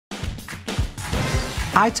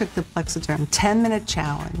I took the Plexaderm 10-minute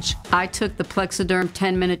challenge. I took the Plexaderm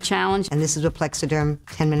 10-minute challenge. And this is what Plexaderm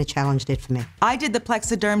 10-minute challenge did for me. I did the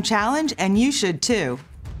Plexaderm challenge, and you should too.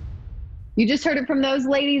 You just heard it from those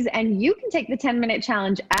ladies, and you can take the 10-minute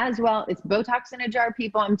challenge as well. It's Botox in a jar,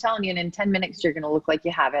 people. I'm telling you, and in 10 minutes, you're going to look like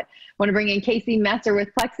you have it. Want to bring in Casey Messer with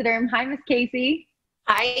Plexaderm. Hi, Miss Casey.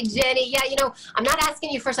 Hi, Jenny. Yeah, you know, I'm not asking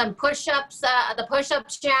you for some push-ups, the push-up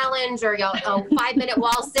challenge or a 5-minute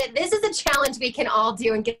wall sit. This is a challenge we can all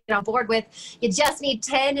do and get on board with. You just need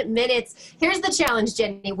 10 minutes. Here's the challenge,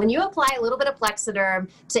 Jenny. When you apply a little bit of Plexaderm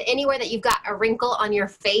to anywhere that you've got a wrinkle on your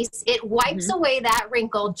face, it wipes away that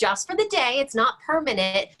wrinkle just for the day. It's not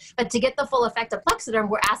permanent, but to get the full effect of Plexaderm,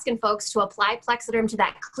 we're asking folks to apply Plexaderm to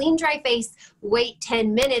that clean, dry face, wait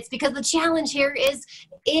 10 minutes, because the challenge here is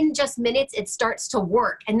in just minutes, it starts to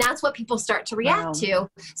work. And that's what people start to react to.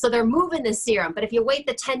 So they're moving the serum. But if you wait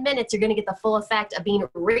the 10 minutes, you're going to get the full effect of being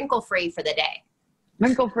wrinkle-free for the day.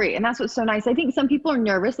 Wrinkle-free. And that's what's so nice. I think some people are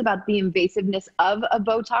nervous about the invasiveness of a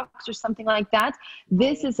Botox or something like that.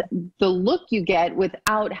 This is the look you get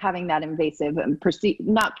without having that invasive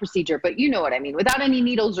not procedure, but you know what I mean, without any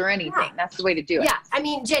needles or anything. Yeah. That's the way to do it. Yeah, I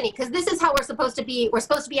mean, Jenny, because this is how we're supposed to be. We're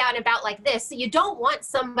supposed to be out and about like this. So you don't want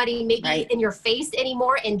somebody maybe in your face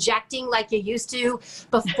anymore injecting like you used to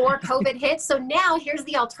before COVID hit. So now here's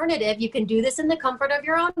the alternative. You can do this in the comfort of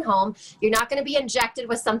your own home. You're not going to be injected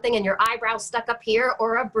with something and your eyebrows stuck up here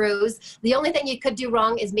or a bruise. The only thing you could do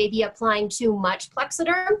wrong is maybe applying too much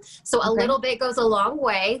Plexaderm. So a little bit goes a long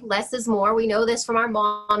way. Less is more. We know this from our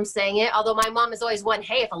mom saying it, although my mom is always one,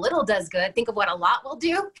 hey, if a little does good, think of what a lot will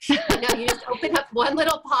do. You know, you just open up one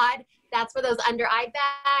little pod. That's for those under eye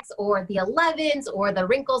bags or the 11s or the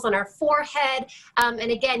wrinkles on our forehead. And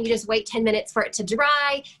again, you just wait 10 minutes for it to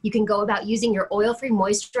dry. You can go about using your oil-free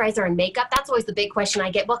moisturizer and makeup. That's always the big question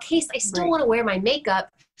I get. Well, Case, I still want to wear my makeup.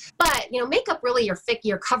 But, you know, makeup really,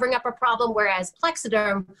 you're covering up a problem, whereas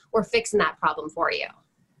Plexaderm, we're fixing that problem for you.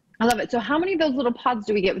 I love it. So how many of those little pods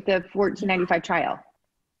do we get with the $14.95 trial?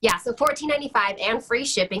 Yeah, so $14.95 and free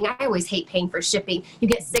shipping. I always hate paying for shipping. You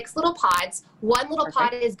get 6 little pods. One little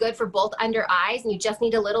pod is good for both under eyes, and you just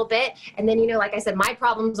need a little bit. And then, you know, like I said, my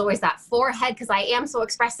problem is always that forehead because I am so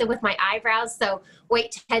expressive with my eyebrows. So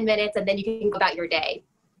wait 10 minutes, and then you can go about your day.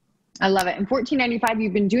 I love it. And $14.95,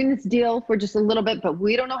 you've been doing this deal for just a little bit, but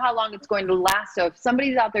we don't know how long it's going to last. So if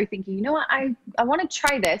somebody's out there thinking, you know what, I want to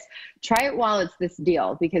try this, try it while it's this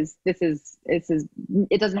deal, because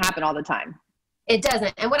it doesn't happen all the time. It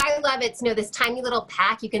doesn't. And what I love, it's, you know, this tiny little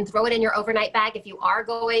pack. You can throw it in your overnight bag if you are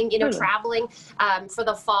going, you know, traveling for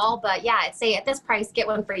the fall. But yeah, I'd say at this price, get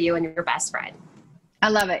one for you and your best friend. I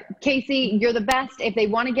love it. Casey, you're the best. If they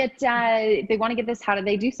want to get this, how do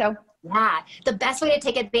they do so? Yeah, the best way to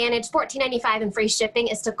take advantage, $14.95 and free shipping,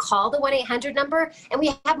 is to call the 1-800 number. And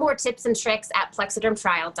we have more tips and tricks at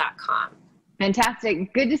plexadermtrial.com.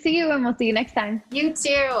 Fantastic. Good to see you, and we'll see you next time. You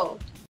too.